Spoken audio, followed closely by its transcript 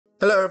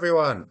Hello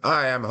everyone,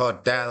 I am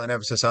Hordal and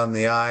Emphasis on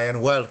the Eye,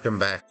 and welcome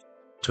back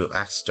to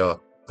Astor,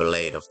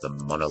 Blade of the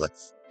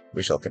Monolith.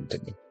 We shall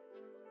continue.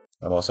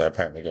 I'm also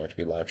apparently going to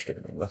be live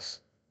streaming this.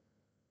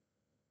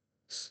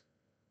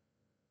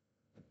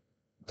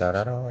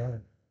 Da-da-da.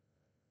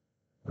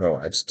 No,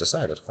 I just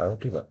decided I will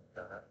do that.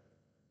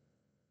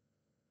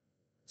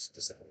 Just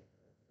decided.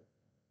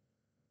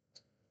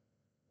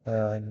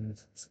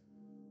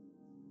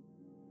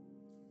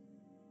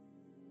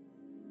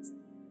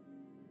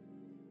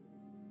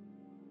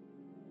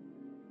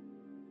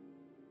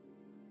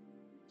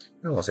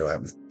 We'll see what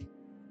happens.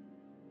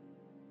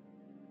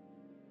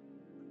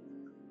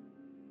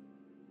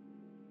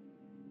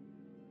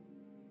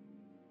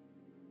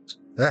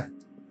 Ah.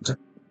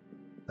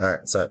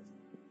 Alright, so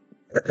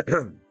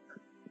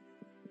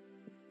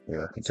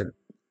yeah, continue.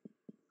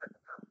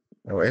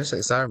 Oh,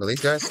 instantly silent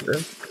release, guys?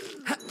 Really?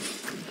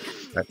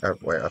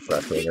 Wait, I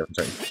forgot to do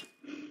everything.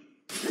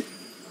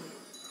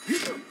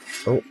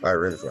 Oh, I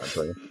really forgot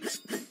to do.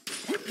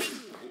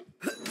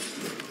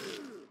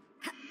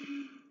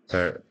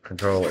 So,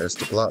 control is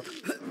to block.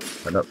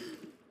 Oh, no.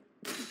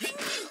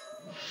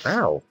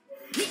 Ow!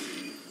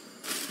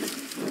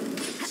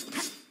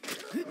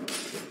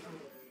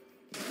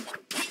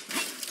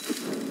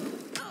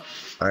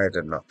 I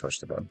did not push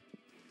the button.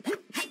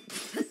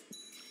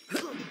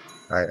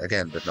 I,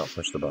 again, did not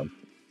push the button.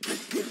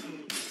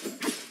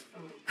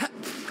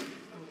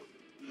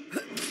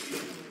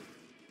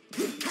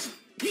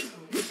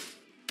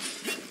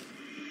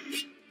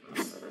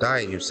 Die,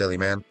 you silly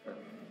man.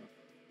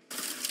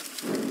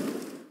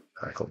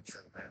 Alright, cool.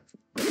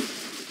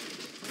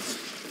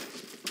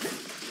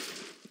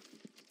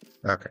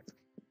 Okay.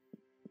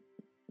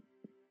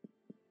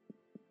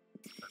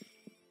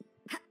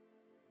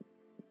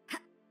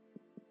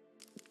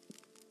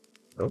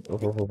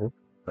 Oh.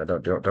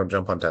 Don't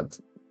jump on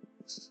tents.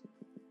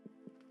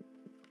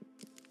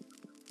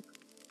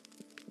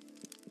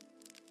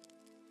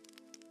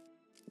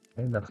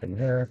 Okay, nothing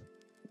here.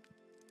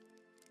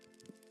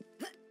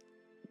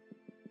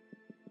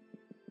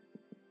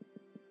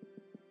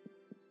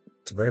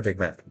 It's a very big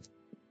map.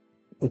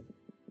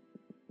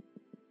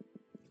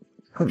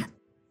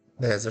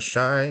 There's a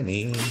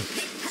shiny.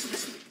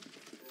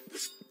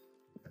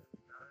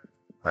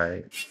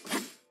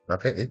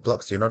 Okay, these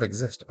blocks do not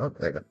exist. Oh,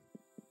 there you go.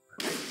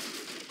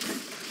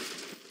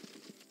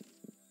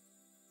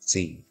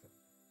 C.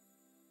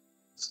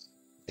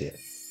 Yeah.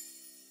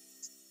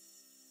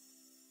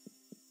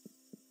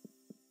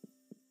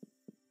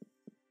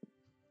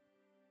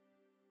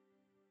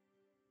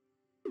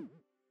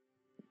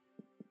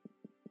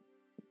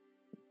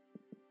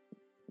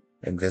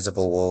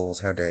 Invisible walls,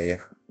 how dare you?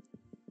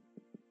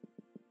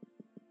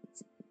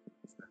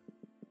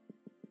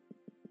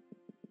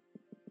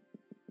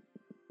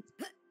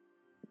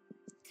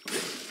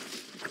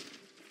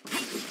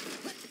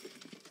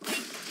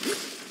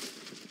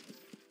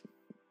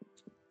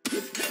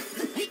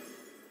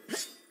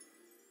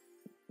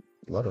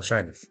 A lot of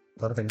shinies.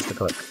 A lot of things to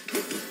collect.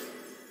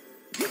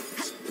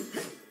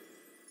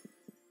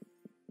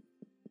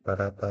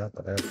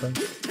 Ba-da-ba-ba-da-ba.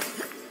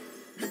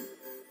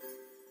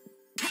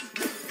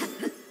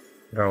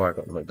 Oh, I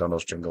got the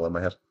McDonald's jingle in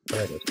my head.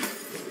 There it is.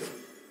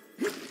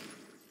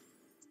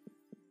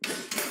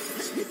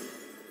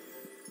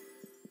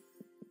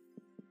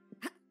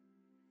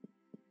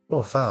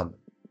 Oh, farm.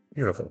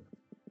 Beautiful.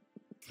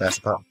 That's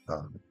the part.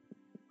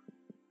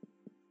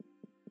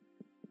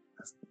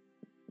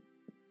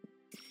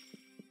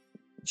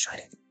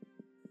 Shiny.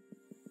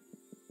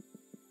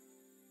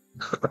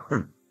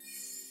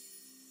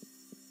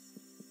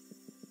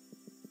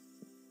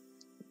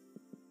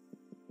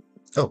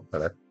 Oh,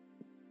 hello.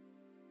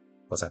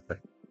 What's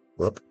happening?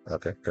 Whoop.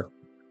 Okay, go.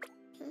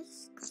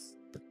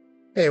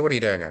 Hey, what are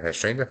you doing out here,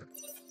 stranger?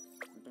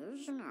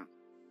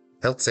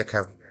 Healthsick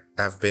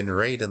have been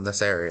raiding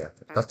this area.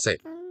 Not safe.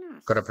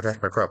 Gotta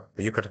protect my crop.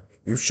 But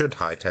you should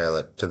hightail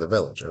it to the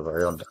village over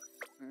yonder.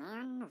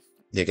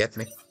 You get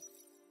me?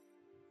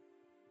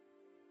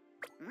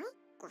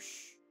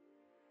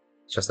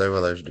 Just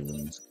over those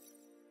dunes.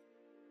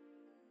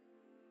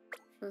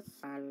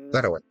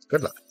 That away.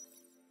 Good luck.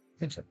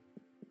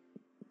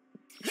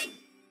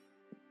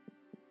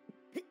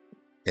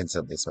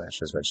 Instantly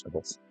smashes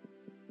vegetables.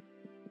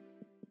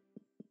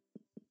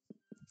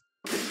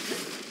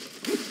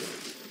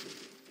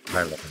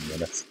 I love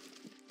minutes.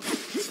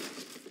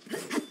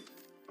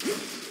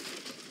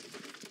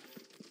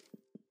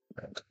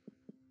 Right.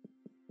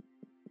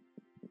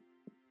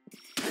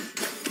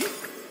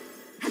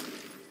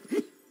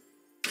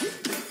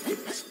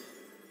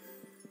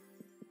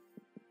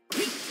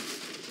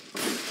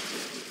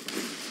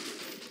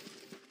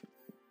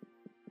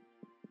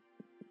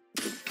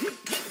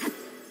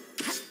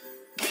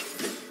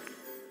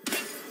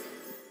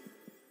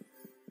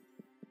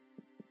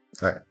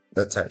 Alright,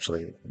 let's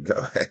actually go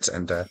ahead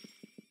and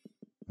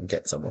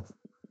get someone.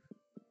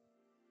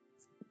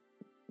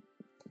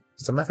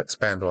 Does the map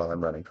expand while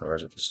I'm running, or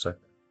is it just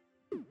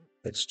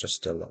it's just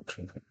still locked?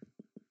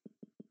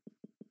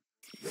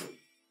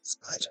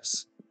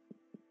 Spiders.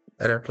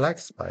 I don't like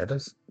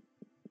spiders.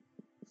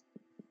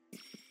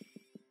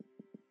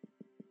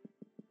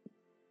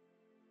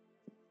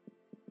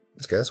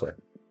 go this way.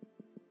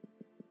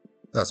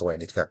 That's the way I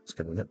need to go. It's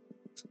convenient.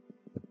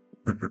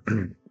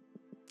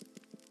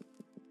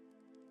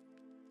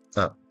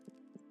 Oh.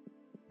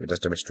 You're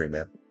just a mystery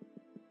man.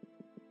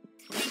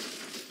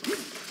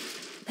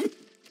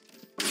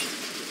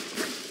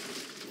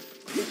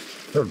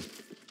 Boom.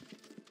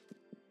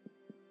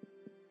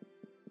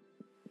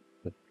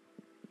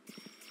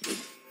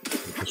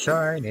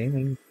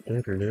 Shining.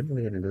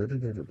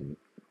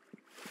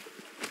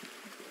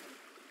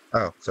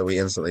 Oh, so we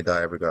instantly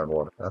die every go in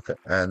water. Okay.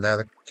 And now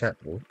the cat.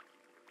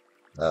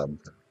 Found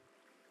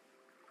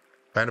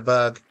a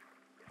bug.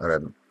 I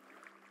didn't.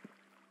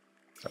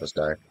 I was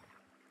dying.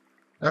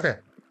 Okay.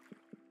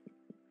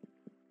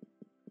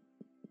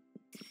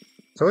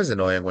 It's always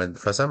annoying when,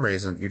 for some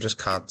reason, you just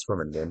can't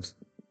swim in games.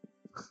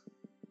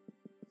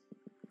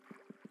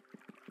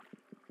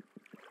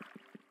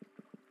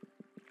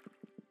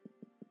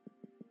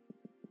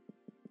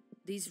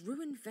 These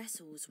ruined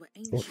vessels were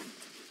ancient,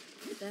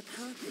 their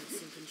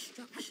purpose and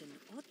construction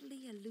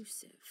oddly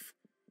elusive.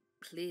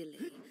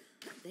 Clearly,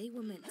 they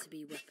were meant to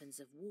be weapons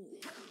of war.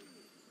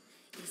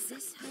 Is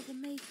this how the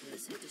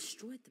makers had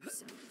destroyed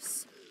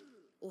themselves?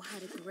 Or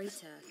had a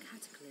greater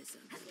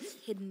cataclysm,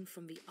 hidden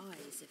from the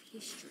eyes of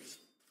history,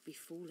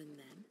 befallen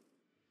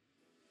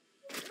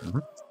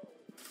them?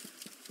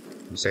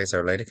 You say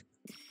so, lady?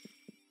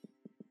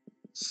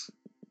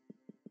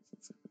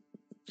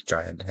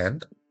 Giant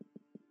hand.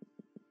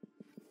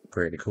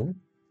 Pretty cool.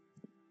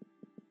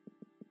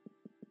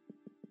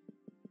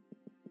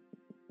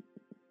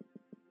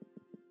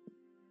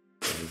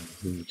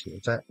 Two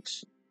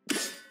attacks.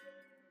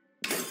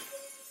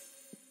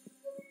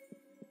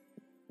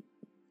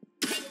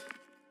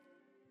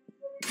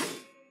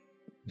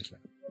 Okay.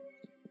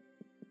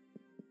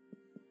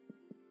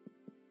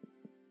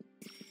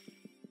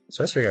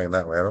 Supposed to be going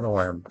that way. I don't know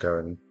why I'm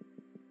going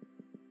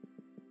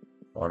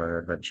on an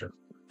adventure.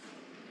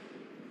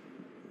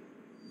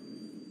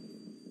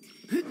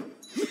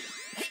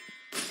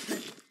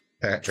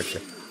 Tricked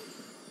you.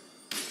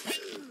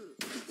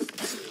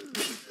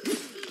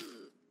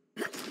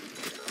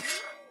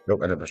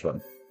 Nope, I didn't push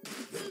button.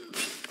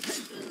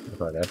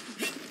 Not bad.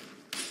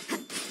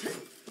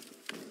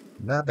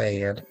 Not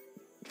bad.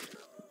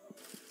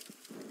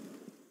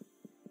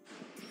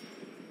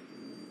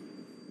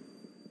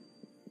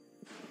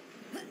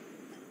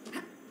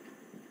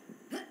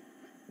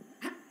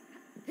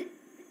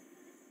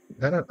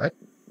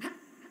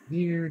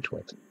 You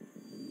twit.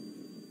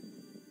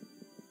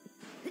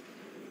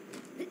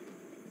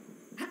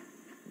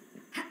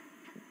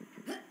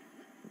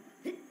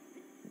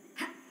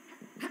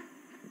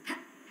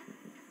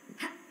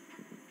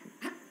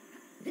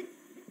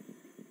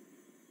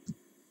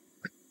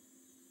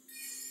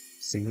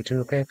 See you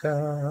to pick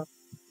up.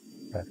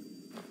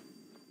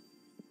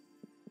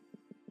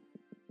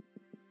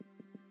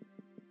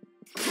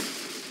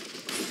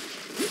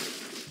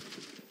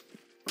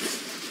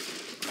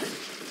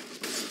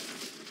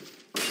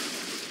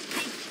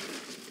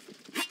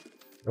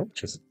 Oh,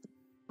 just.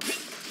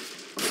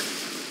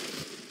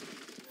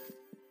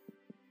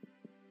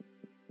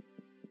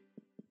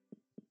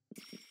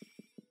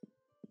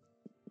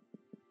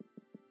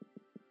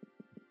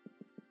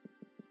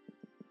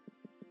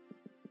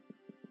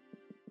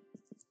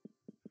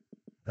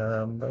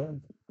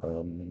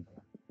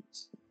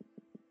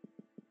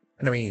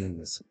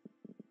 Enemies.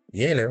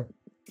 Yellow.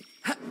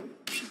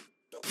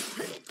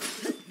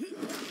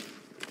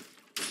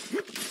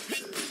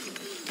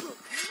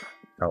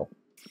 Oh.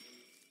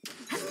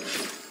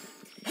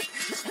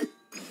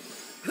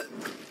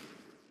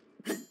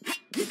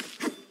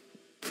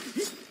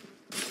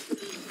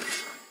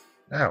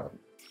 Ow.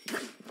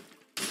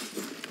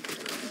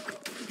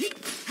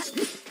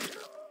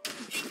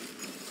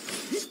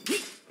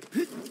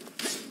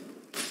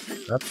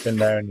 Up and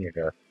down you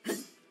go.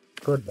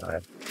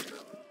 Goodbye.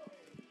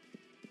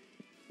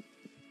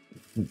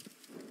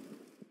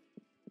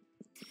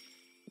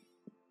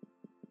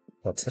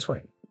 What's this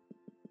way?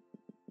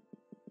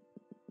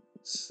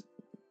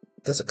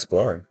 This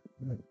exploring.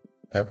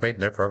 I've made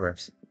no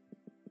progress.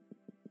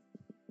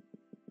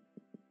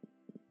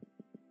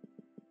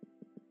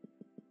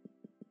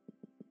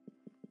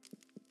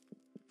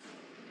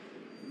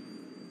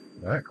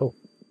 Alright, cool.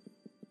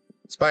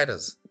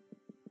 Spiders.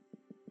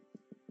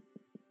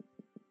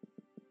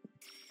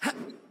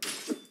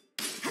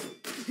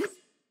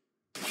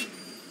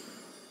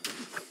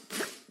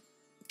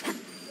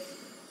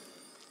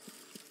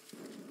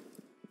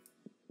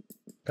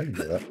 I can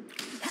do that.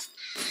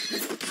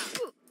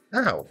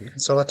 Ow! You can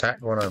still attack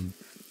when I'm...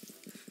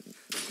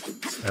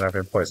 And I've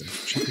been poisoned.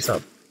 Shoot this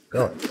up.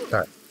 Go on.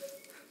 Die.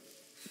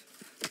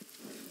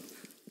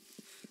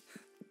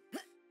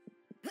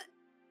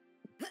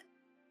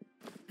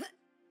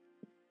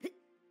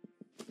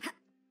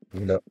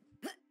 No.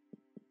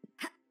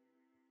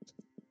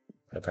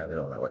 Apparently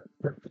not that way.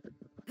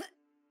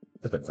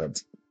 This makes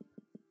sense.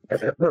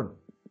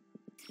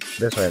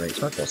 This way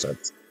makes much more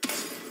sense.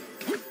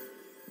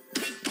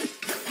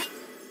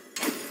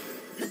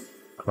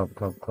 Clunk,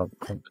 clunk, clunk,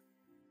 clunk.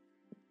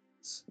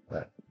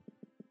 Right.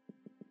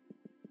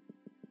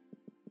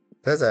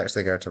 Let's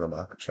actually go to the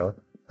market, shall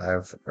we?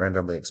 I've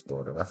randomly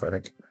explored enough, I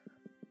think.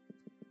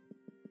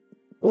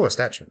 Oh, a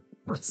statue.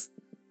 Nice.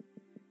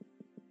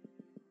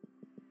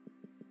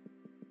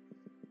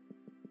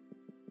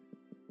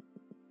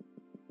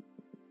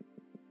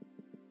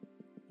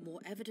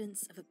 More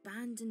evidence of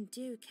abandoned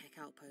Geokek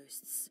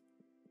outposts.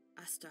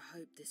 Astor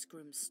hoped this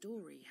grim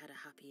story had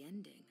a happy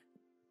ending.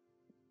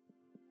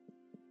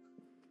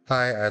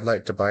 Hi, I'd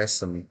like to buy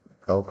some...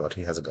 Oh god,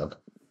 he has a gun.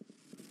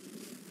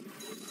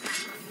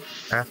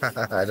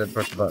 I didn't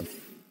press the button.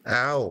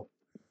 Ow!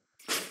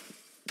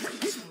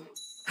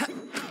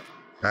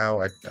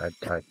 Ow, I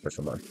pushed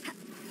the button.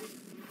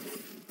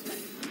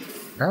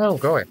 Ow,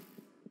 go away.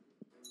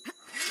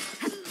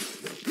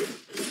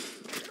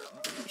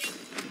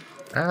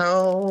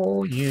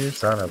 Ow, you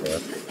son of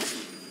a...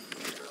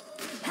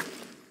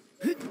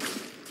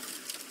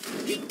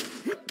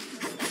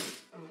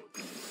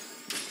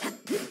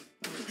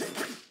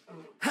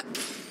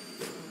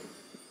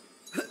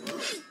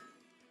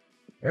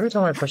 Every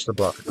time I push the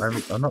block,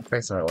 I'm not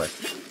facing that way.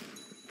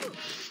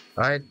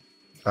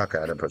 Okay,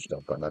 I didn't push the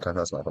button that time,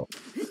 that's my fault.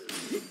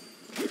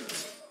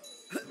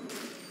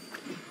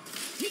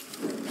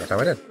 That time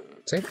I did.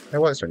 See? It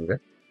works when you do.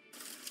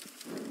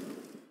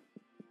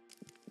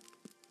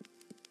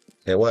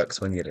 It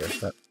works when you do.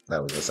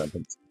 That was a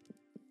sentence.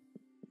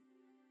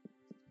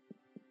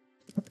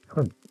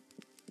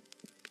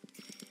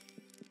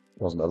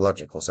 Wasn't a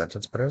logical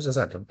sentence, but it was a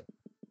sentence.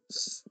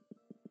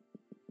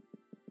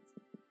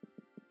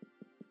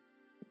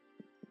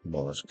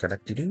 More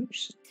connected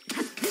dudes.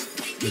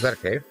 Is that a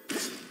cave?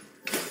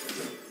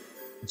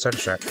 I'm so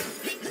distracted.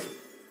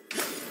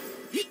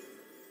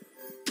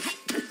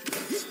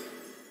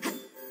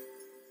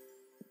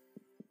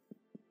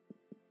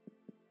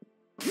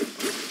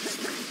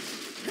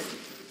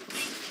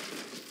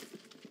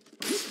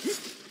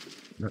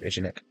 No,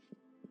 itchy neck.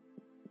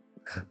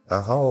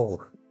 A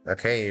hole. A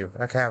cave.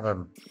 A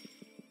cavern.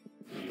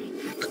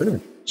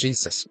 Ooh,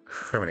 Jesus.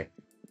 Criminy.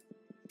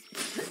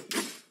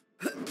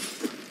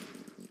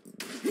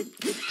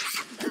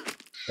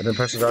 I didn't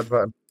press the dodge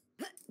button.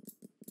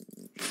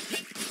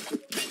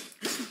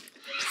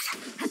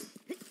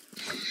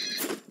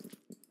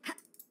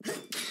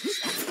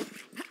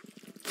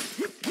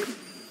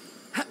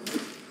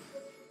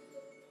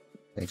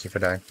 Thank you for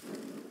dying.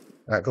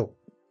 Alright, cool.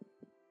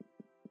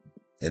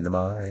 In the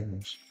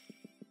mines.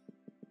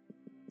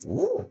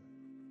 Ooh.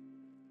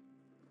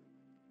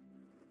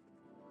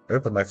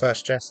 Open my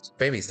first chest.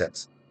 Baby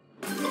steps.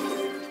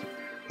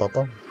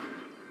 Pop.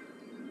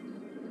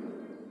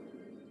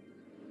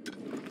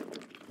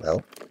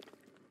 Well.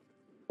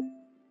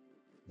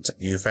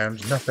 You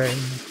found nothing.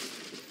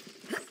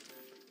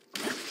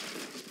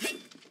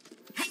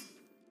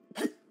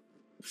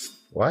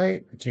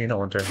 Why do you not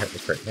want to hit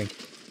this brick thing?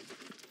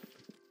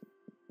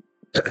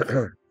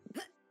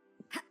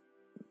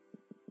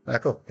 Ah,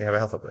 cool. You have a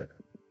health upgrade.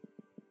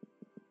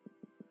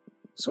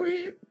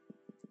 Sweet.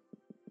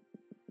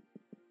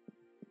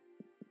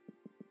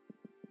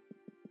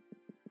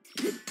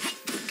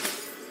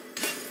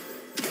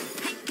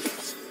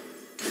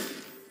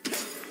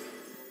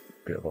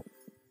 Beautiful.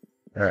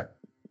 Alright.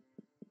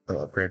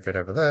 Little upgrade fit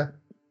over there.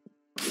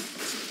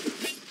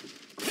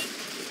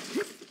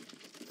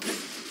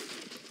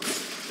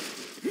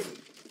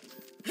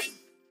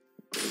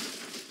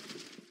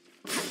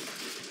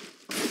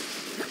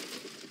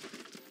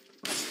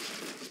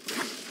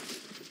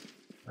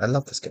 I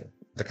love this game.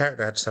 The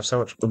character just has so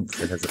much oomph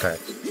in his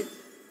attacks.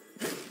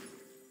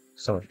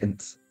 So much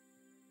oomph.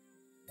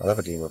 I love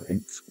a game of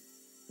oomph.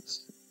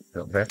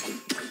 Okay.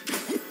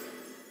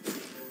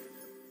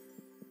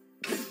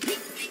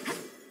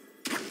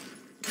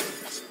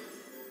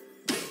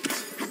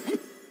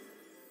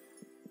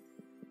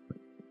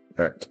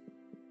 Alright.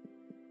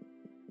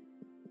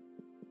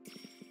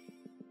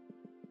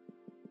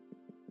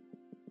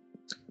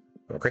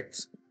 More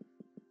crates.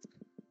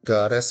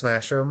 Gotta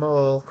smash 'em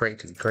all.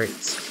 Cratey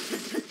crates.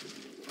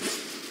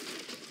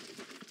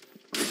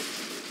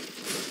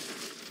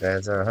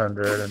 There's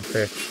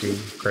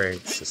 150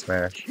 crates to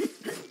smash.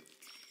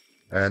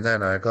 And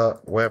then I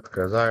got whipped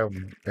because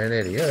I'm an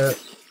idiot.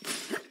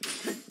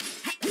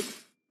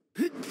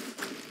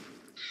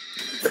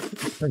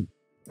 Hey,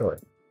 go away.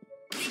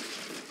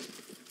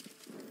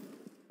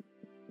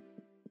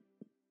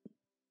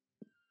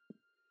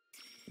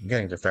 I'm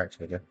getting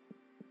distracted again.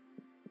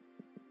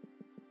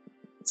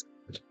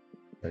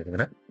 Wait a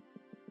minute.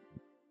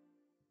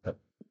 Oh.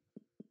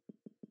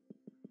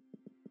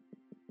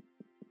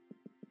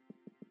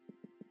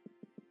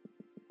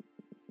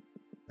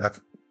 Okay.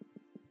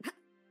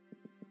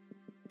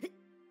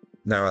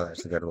 Now I'll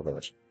actually go to the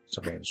village.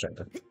 Stop getting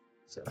distracted.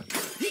 So.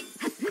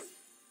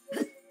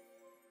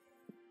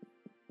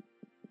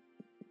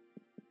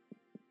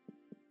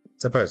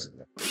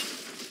 Supposedly.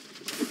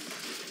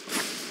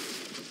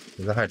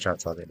 There's a high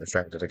chance I'll get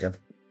distracted again.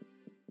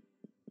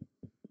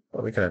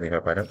 But we can only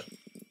hope I don't.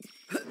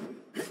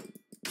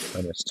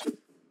 I missed.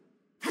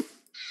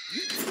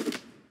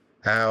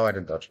 Ow, I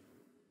didn't dodge.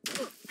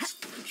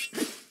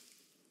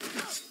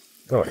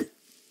 Go away.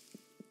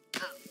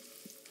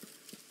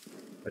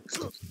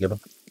 Gibbon.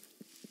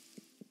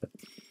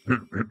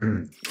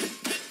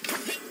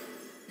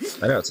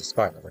 I know it's a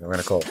spider, but I'm going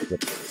to call it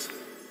Gibbon.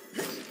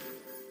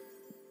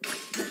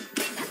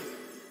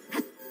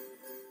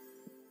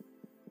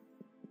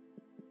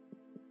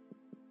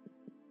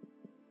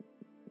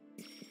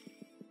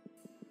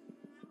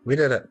 We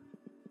did it.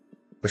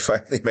 We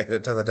finally made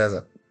it to the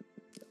desert.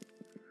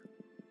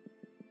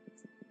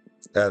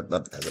 Not the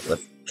desert, the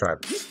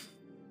tribe.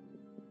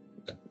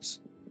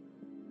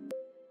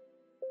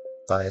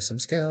 Buy some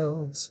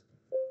skills.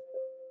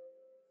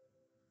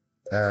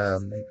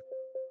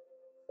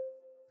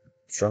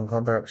 Strong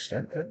combat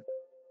extended.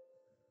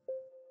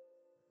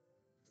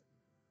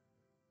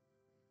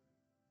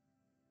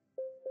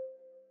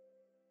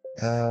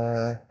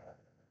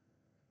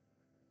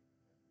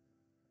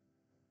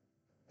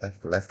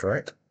 Left,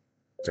 right.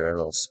 Do a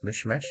little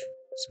smish, mash,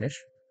 smish.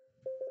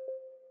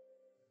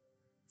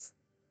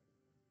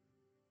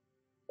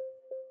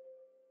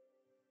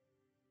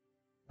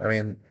 I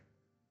mean,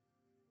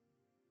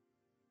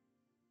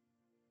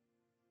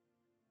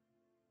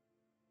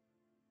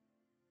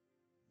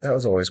 that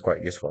was always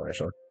quite useful,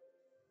 actually.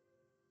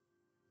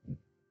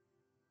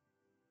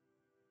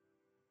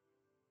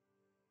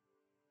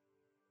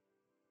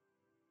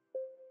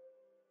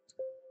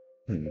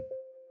 Hmm.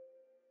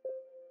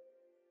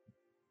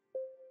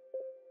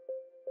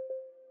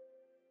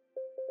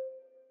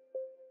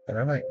 And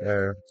I might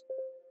go.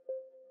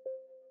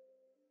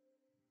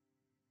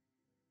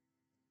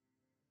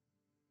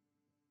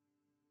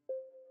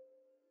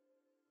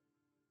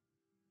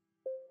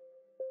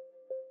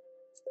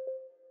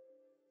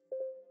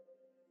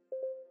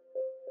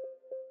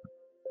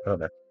 Oh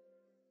no.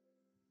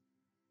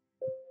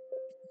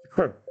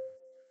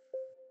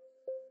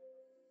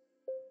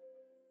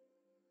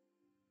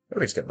 At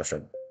least get my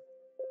strength.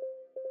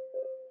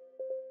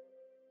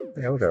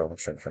 Yeah, we'll go on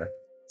strength for now.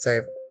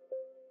 Save.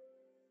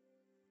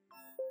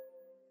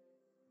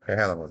 Okay,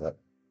 how long was that?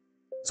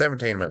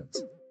 17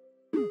 minutes.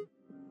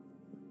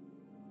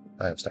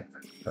 I am staying.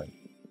 Right.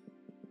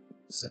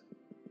 So,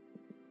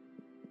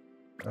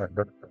 oh,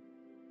 good.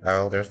 Our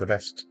elder's the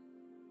best.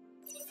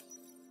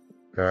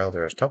 Our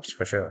elder is tops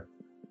for sure.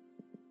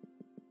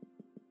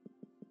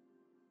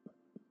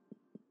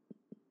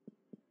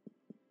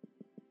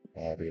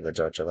 I'll be the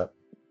judge of that.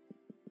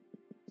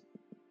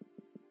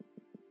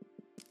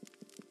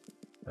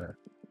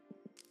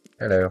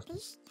 Hello.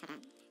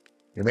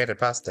 You made it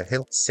past the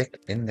hilt sick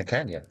in the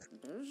canyon.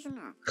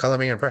 Color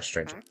me impressed,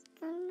 stranger.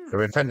 They've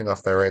been fending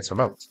off their raids for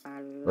months.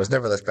 It was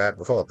never this bad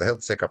before. The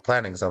hilt sick are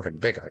planning something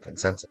big, I can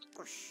sense it.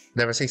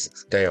 Never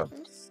ceases, day on.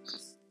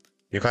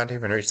 You can't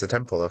even reach the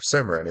temple of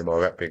Soma anymore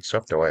without being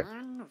swept away.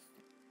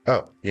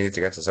 Oh, you need to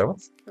get to Soma?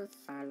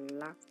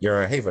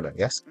 You're a Havener,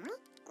 yes?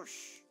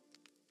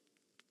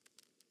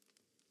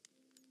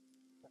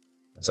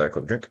 So I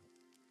could drink.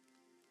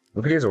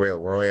 We could use a real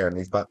warrior in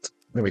these butts.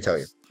 Let me tell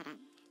you.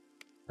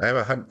 I have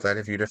a hunch that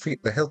if you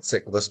defeat the hilt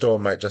sick, the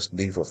storm might just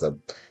leave with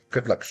them.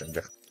 Good luck,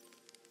 stranger.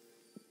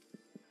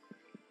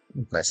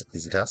 Nice and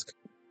easy task.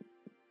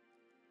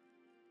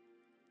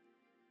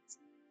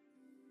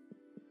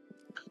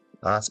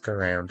 Ask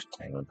around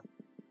town.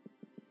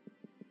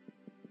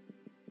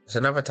 There's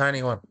another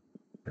tiny one.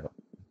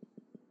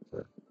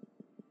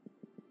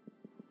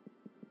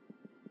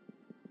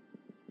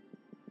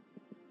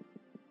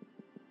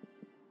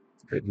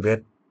 Pretty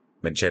good.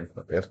 Mention,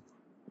 not good.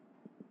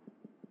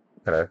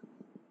 Hello.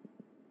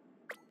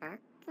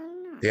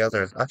 The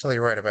elder is utterly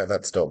right about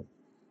that storm.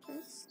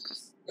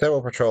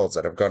 Several patrols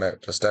that have gone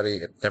out to study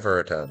it never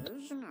returned.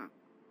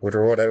 Would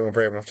reward anyone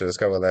brave enough to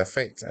discover their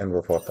fate and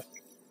report them.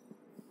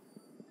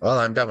 Well,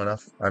 I'm dumb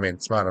enough. I mean,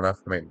 smart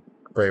enough. I mean,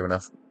 brave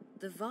enough.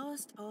 The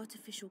vast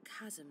artificial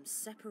chasm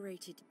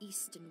separated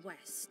east and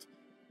west,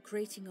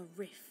 creating a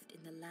rift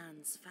in the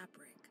land's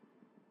fabric.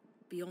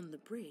 Beyond the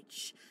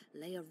bridge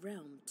lay a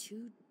realm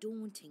too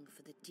daunting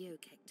for the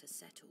Diokek to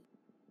settle.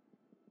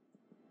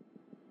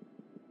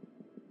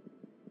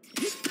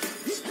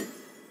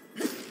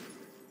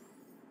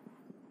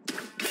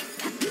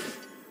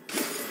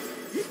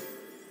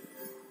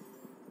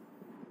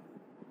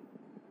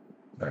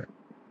 Right.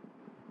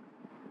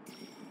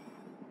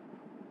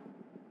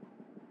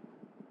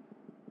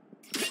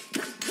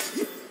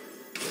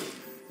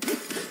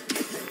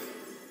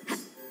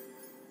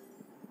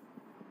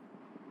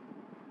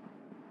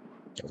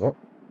 Oh.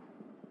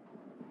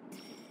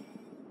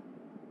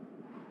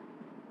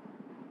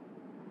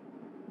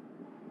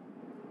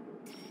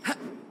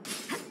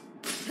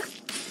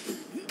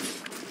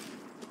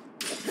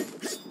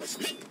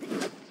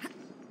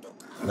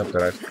 Nope,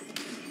 did I?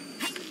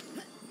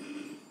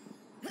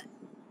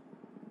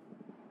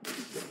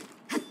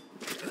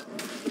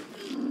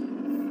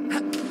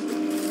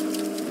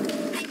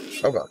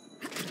 Oh god.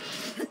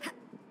 What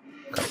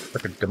kind of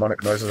freaking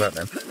demonic noise is that,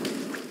 man?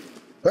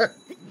 Where?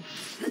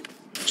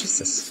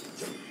 Jesus.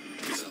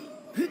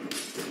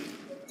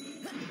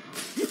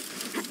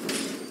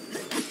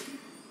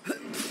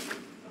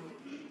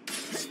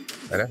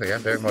 I don't think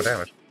I'm doing more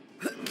damage.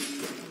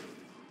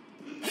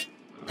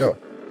 Go.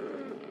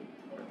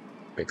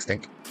 Big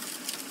stink.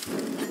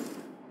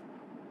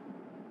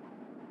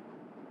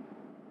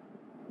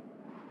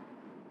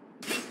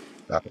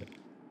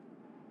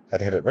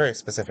 I'd hit it very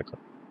specifically.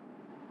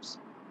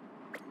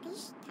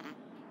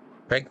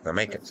 Break them,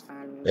 make it.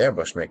 They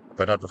ambushed me,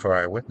 but not before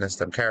I witnessed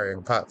them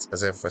carrying pots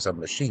as if for some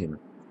machine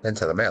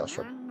into the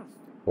maelstrom.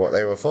 What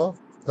they were for,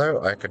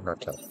 though, I could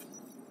not tell.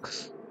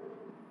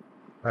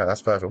 Alright,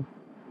 that's perfect.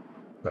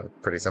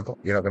 Pretty simple.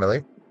 You're not going to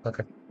leave?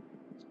 Okay.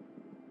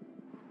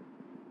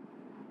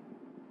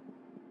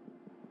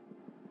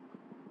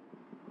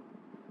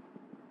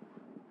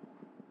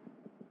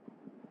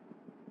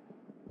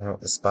 Oh,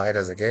 the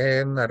spiders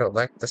again. I don't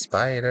like the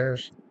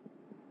spiders.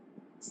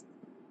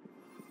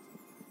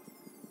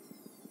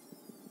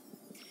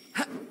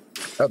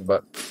 Oh,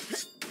 but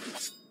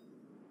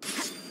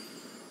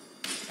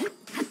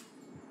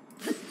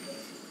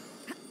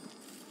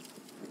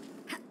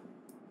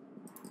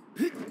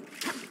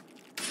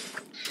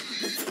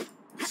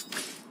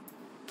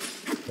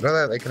I know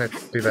that they can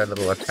do that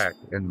little attack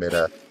in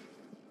mid-air.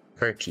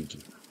 Very cheeky.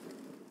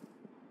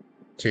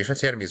 So you hit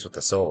the enemies with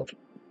the sword,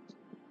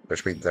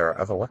 which means there are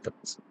other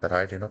weapons that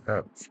I do not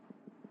know.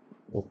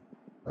 Ooh.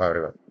 Oh,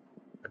 anyway.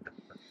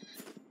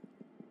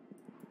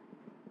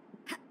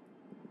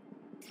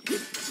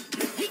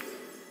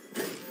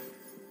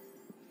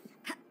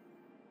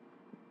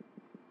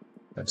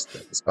 Let's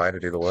let the spider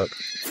do the work.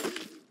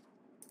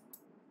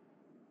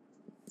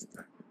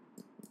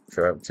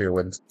 Throw out 2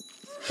 wins.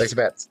 Place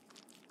your bets.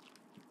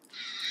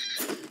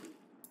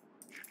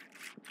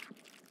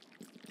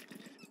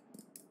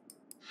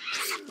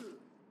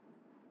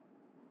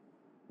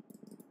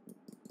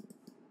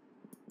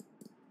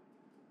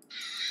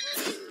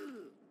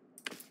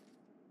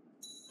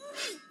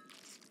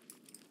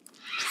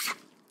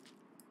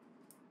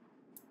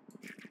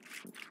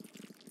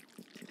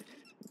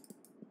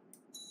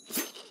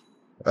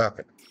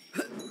 Okay.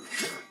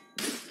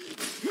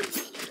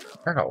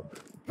 Ow.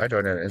 I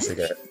don't know an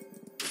instigate.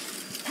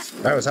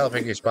 I was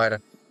helping you,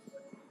 spider.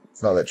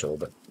 It's not literal,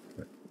 but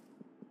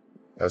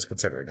I was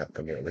considering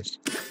helping you at least.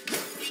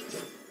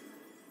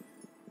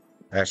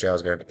 Actually, I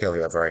was going to kill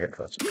whoever I hit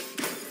first.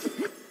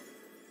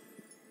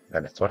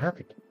 And that's what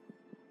happened.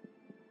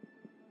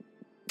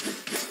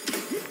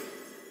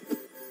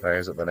 Where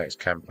is it the next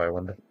camp, I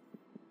wonder?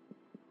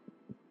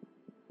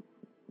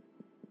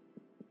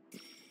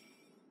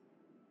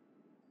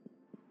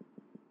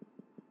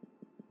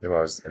 If I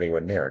was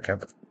anywhere near a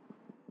camp.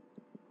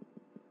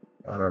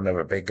 I don't know,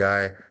 a big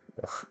guy.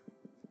 Ugh.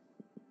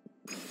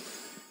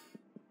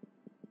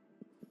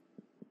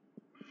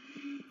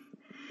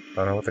 I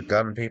don't know, with the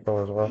gun people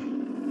as well.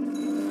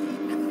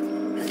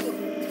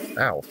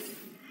 Ow.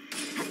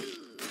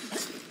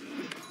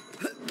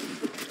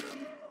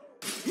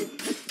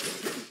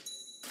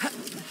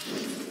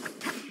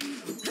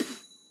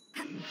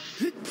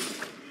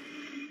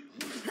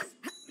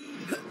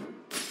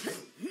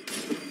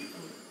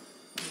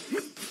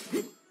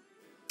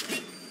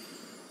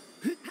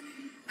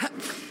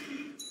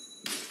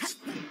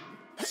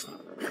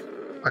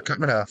 I cut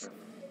him in half.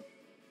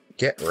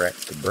 Get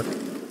wrecked, bro.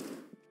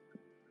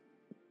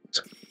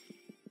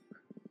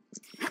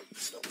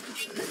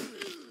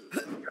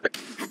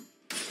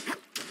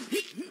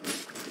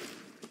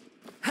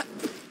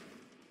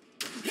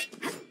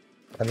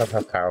 I love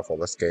how powerful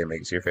this game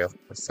makes you feel.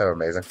 It's so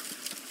amazing.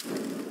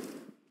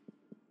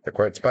 To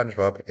quote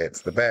SpongeBob,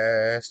 it's the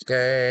best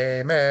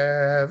game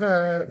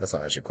ever. That's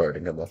not actually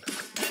quoting him, though.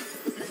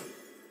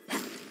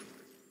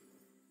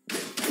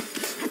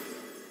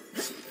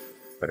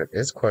 But it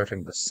is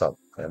quoting the sub,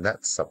 and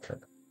that's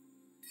something.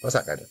 What's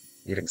that guy doing?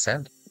 Eating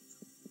sand?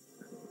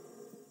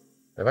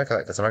 If I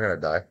collect this, am I going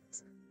to die?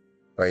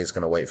 Or he's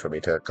going to wait for me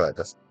to collect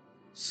this?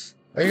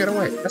 Are you going to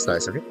wait? That's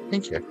nice of you.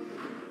 Thank you.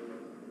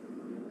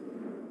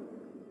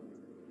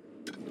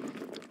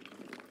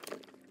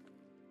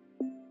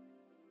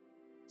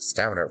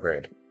 Stamina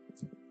upgrade.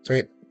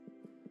 Sweet.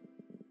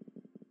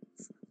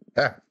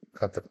 Ah,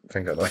 got the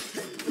thing out of the way.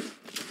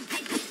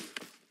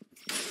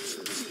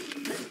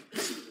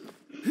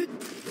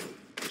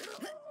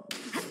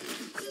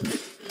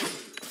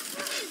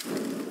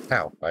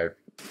 Ow, I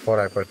thought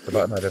I pushed the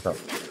button, I did not.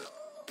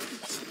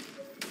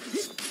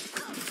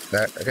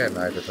 Again,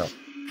 I did not.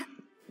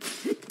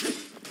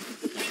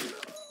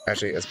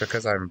 Actually, it's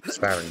because I'm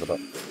spamming the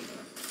button.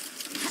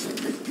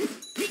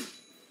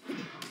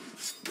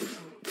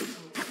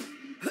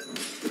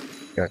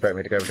 You expect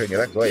me to go between your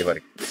legs, will you,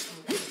 buddy?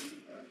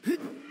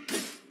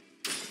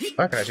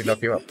 I can actually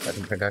knock you up. I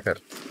didn't think I could.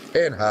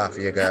 In half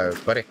you go,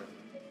 buddy.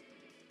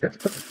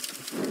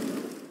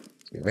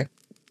 Excuse me.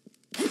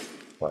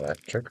 What a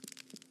trick.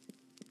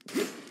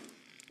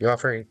 You are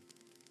free. I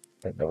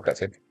don't know what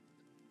that's in.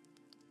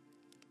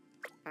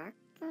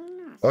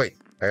 Oi,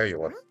 I owe you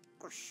one.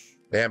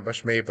 They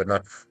ambushed me, but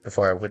not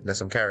before I witnessed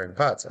them carrying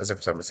pots, as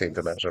if someone seemed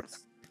to measure.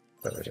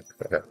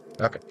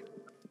 Okay.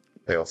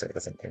 They all say the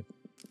same thing.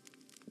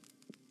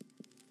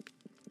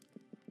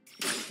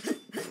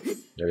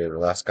 Maybe the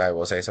last guy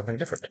will say something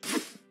different.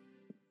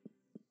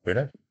 Who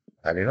knows?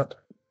 I do not.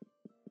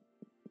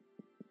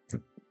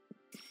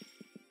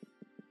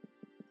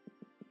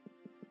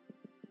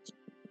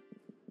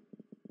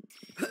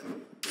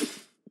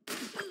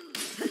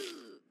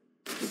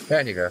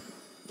 There you go.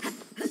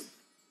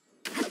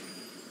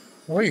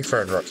 What are you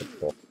throwing rocks at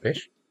for,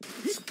 fish?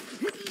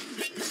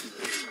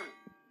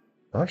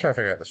 I'm trying to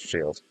figure out this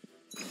shield.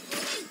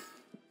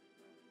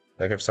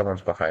 Like if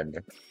someone's behind me.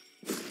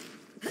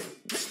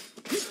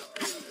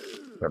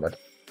 Never mind.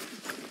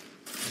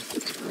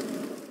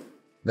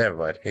 Never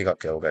mind, he got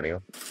killed anyway.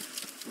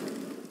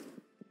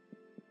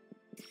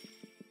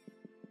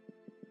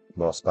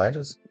 More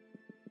spiders?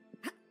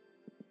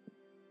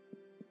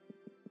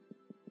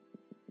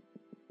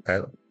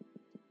 Hello.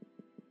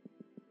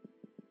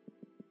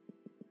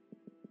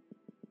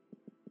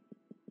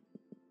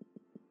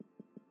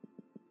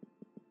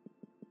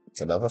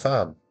 It's another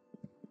farm.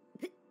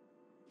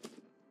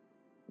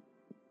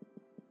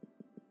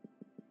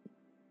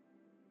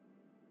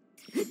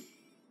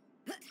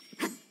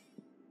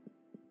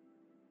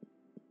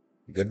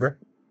 You good, bro?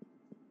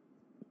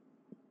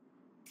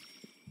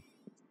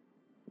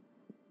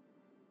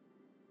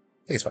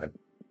 He's fine.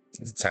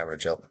 It's time to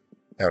chill.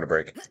 Having a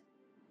break.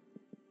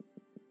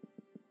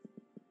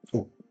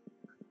 Ooh.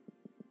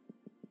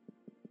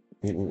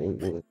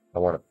 Ooh. I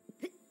want it.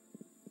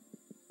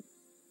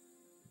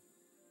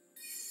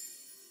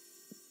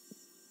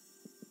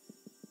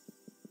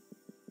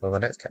 Well, the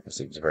next cat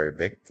seems very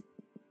big.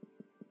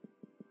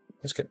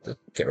 Just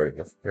get rid of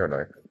you. You're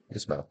annoying. You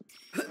smell.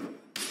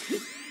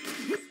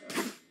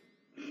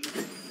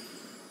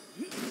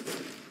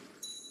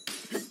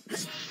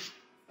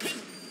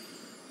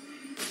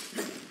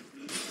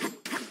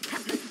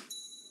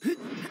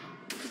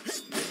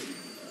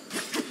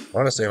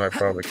 Honestly, I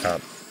probably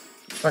can't.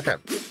 I can.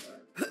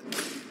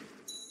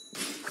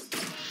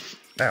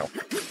 Ow.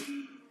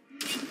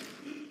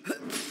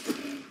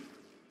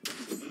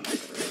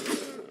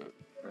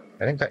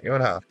 I didn't cut you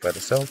in half, but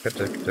it's still good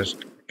to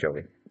just kill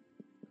me.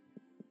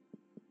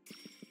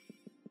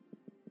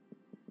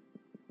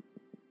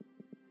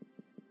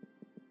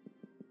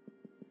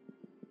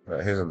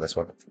 Right, who's in this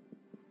one?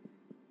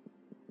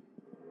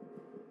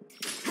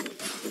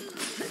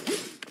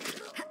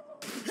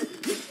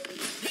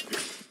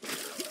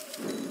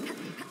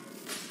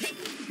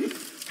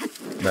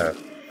 No.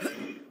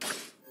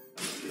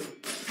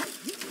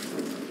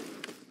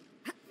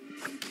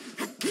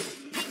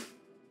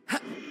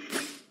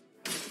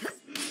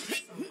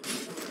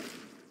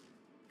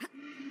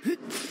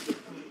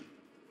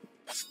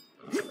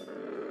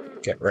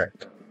 Get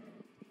wrecked.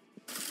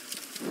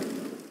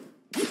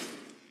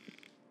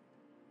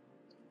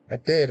 I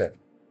did it.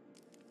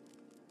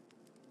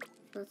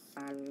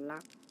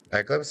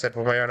 I glimpsed it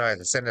with my own eyes.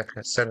 A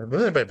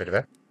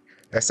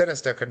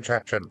sinister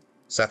contraption,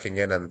 sucking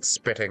in and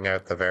spitting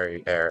out the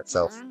very air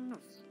itself.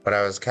 But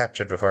I was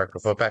captured before I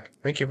could fall back.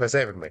 Thank you for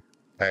saving me.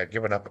 I had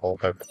given up all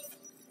hope.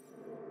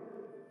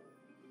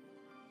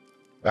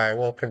 I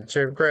will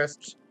consume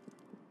crisps.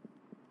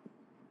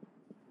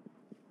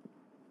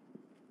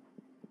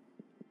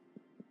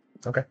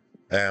 Okay.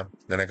 Then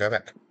I go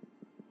back.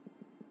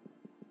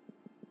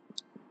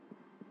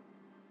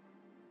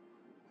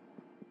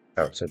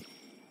 Oh, so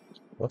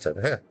what's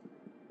over here?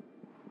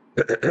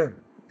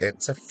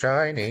 It's a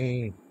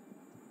shiny.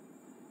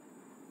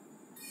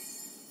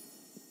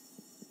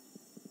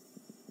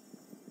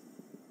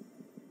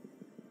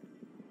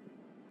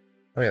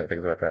 Oh yeah, think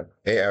about that.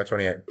 8 out of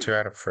 28. 2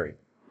 out of 3.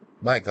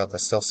 My god,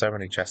 there's still so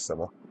many chests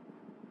somewhere.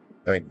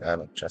 I mean,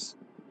 not chests.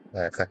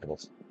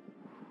 Collectibles.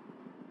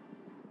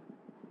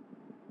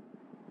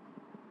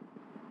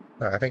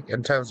 I think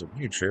in terms of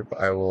YouTube,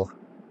 I will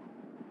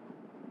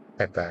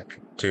head back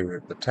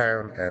to the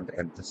town and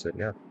end the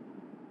video.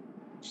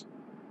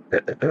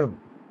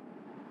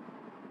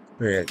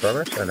 We made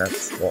progress, and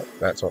that's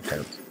what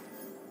counts.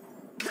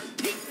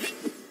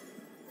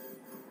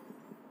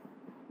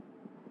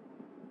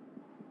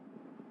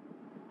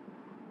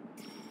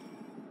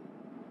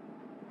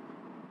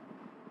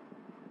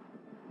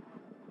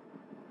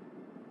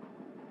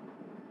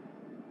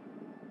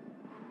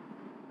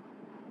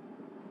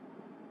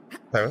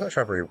 I was not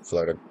shrubbery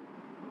floating.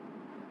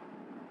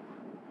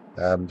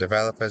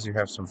 Developers, you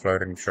have some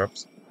floating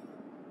shrubs.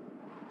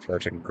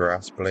 Floating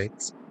grass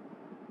blades.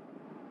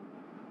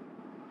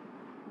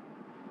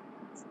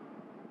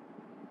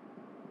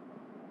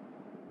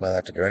 Am I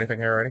allowed to do anything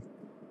here already?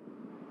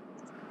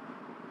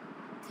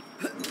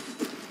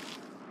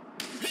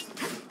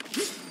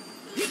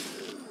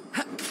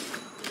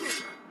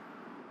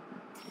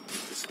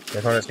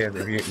 In honest games,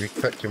 if you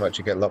click too much,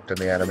 you get locked in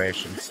the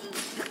animation.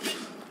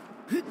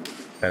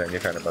 And then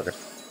you're kind of buggered.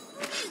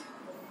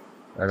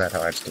 And that's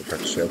how I just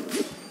did shield.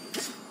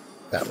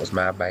 That was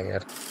my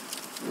bad.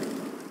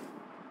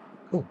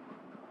 Ooh.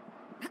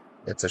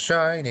 It's a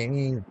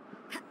shiny.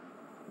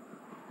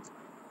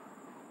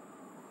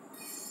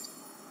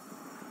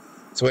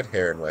 It's weird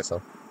hearing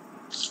myself.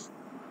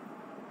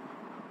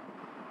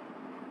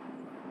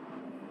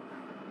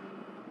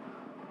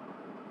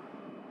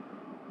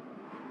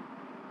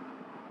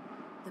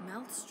 The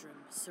maelstrom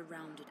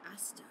surrounded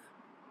Astor,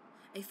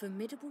 a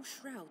formidable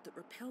shroud that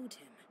repelled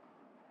him.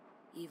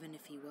 Even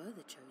if he were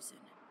the chosen,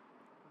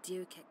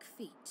 Diokek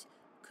feet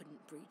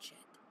couldn't breach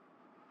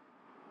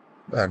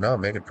it. No,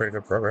 I'm making pretty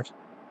good progress.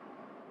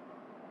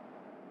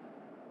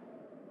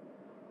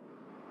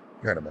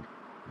 You're in a minute.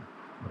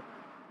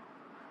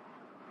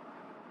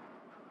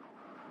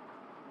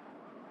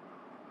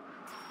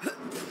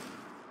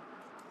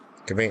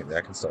 Conveniently,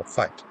 I can still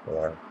fight,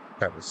 or I'm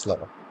apparently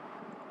slower.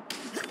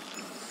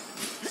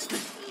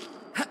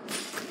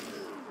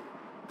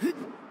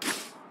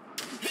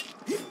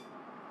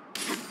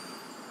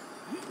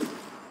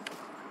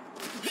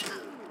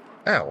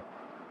 Ow!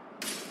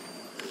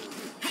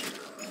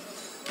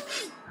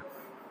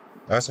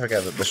 I also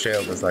forget that the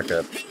shield is like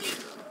a...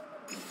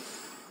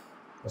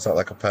 It's not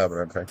like a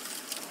permanent thing.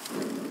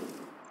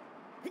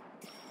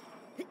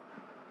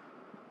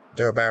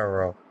 Do a barrel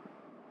roll.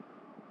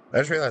 I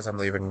just realized I'm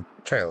leaving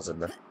trails in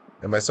there.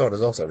 And my sword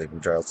is also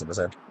leaving trails in the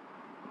sand.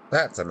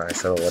 That's a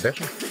nice little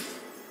addition.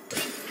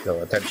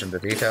 Little attention to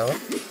detail.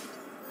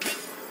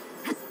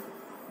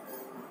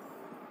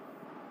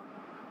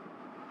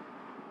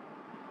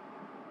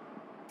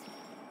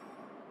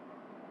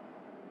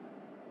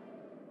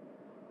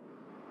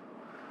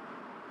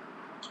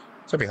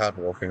 It's gonna be hard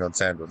walking on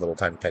sand with little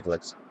tiny peg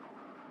legs.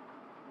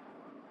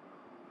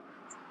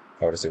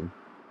 I would assume.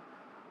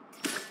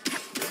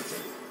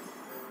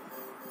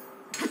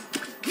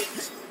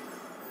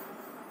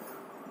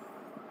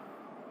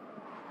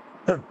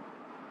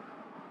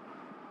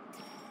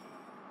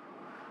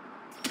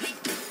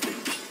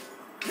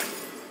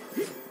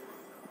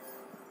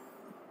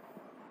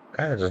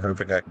 Kind of just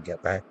hoping I can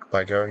get back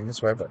by going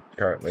this way, but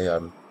currently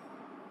I'm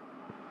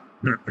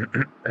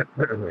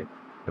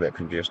a bit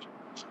confused.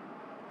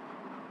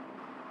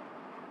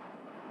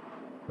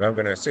 But I'm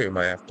going to assume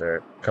I have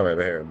to come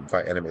over here and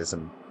fight enemies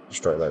and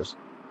destroy those.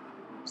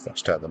 So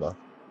let's turn them off.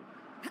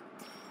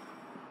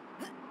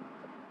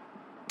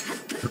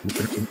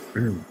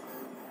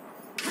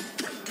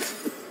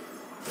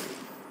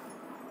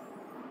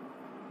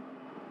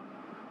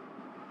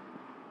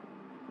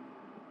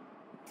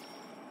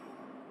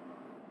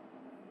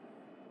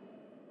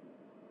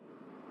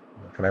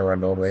 Can I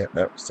run normally?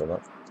 No, still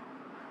not.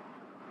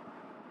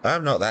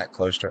 I'm not that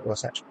close to it.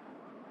 What's that?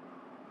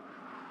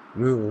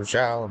 You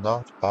shall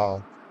not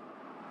fall.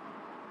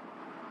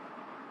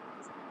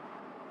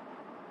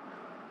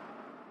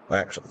 Well,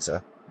 actually,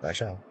 sir, I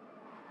shall.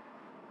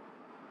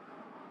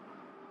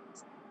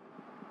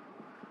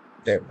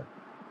 There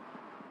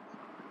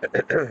we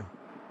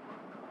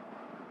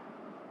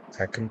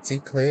I can see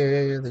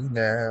clearly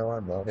now.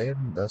 I'm not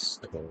in the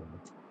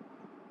storm.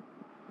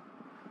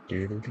 I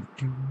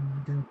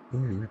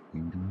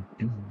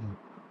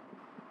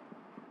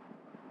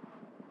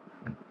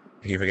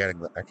keep forgetting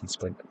that I can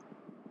sprint.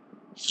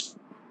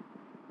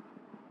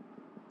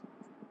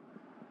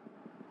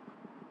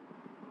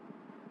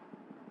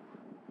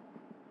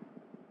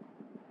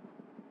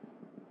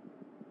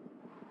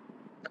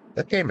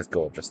 That game is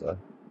gorgeous, though.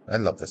 I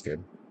love this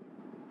game.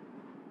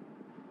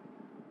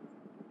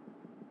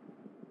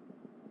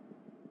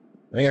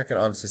 I think I can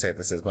honestly say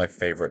this is my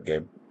favorite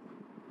game.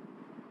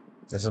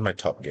 This is my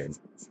top game.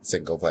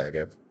 Single player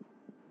game.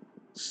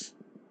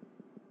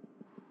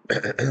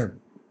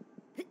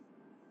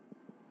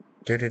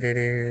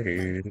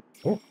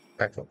 Oh,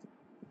 backflip.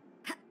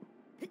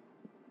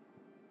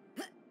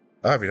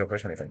 Oh, if you don't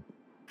push anything.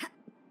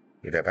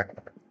 You get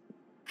backflip.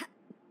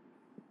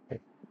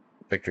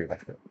 Victory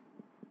backflip.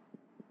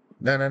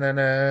 Na na na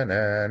na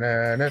na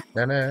na na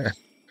na na.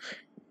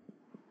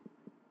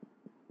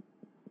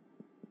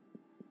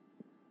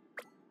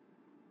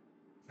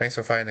 Thanks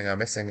for finding our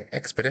missing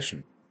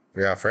expedition.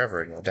 We are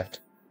forever in your debt.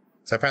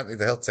 So apparently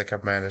the Hiltzik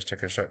have managed to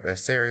construct a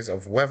series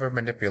of weather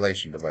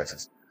manipulation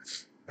devices,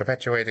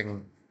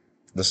 perpetuating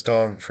the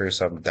storm through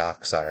some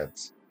dark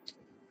science.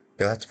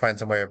 You'll have to find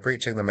some way of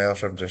breaching the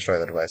maelstrom to destroy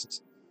the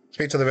devices.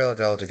 Speak to the village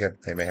elder again.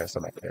 They may have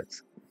some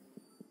ideas.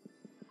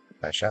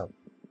 I shall.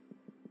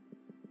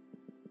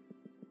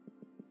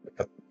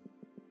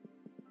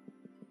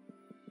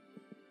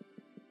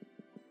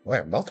 We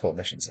have multiple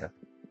missions here.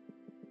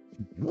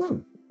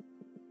 Woo.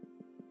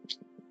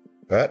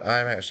 But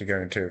I'm actually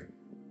going to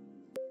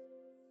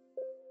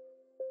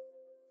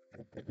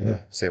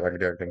see if I can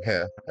do anything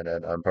here, and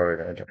then I'm probably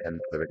going to end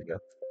the video.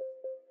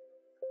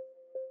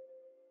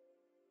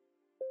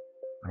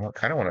 I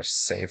kind of want to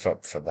save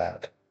up for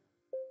that.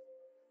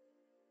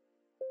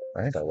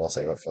 I think I will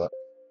save up for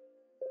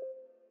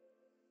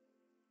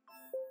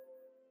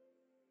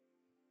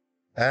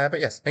that.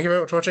 But yes, thank you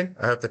very much for watching.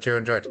 I hope that you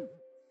enjoyed.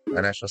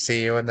 And I shall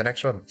see you in the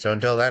next one. So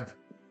until then,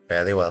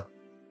 fare thee well.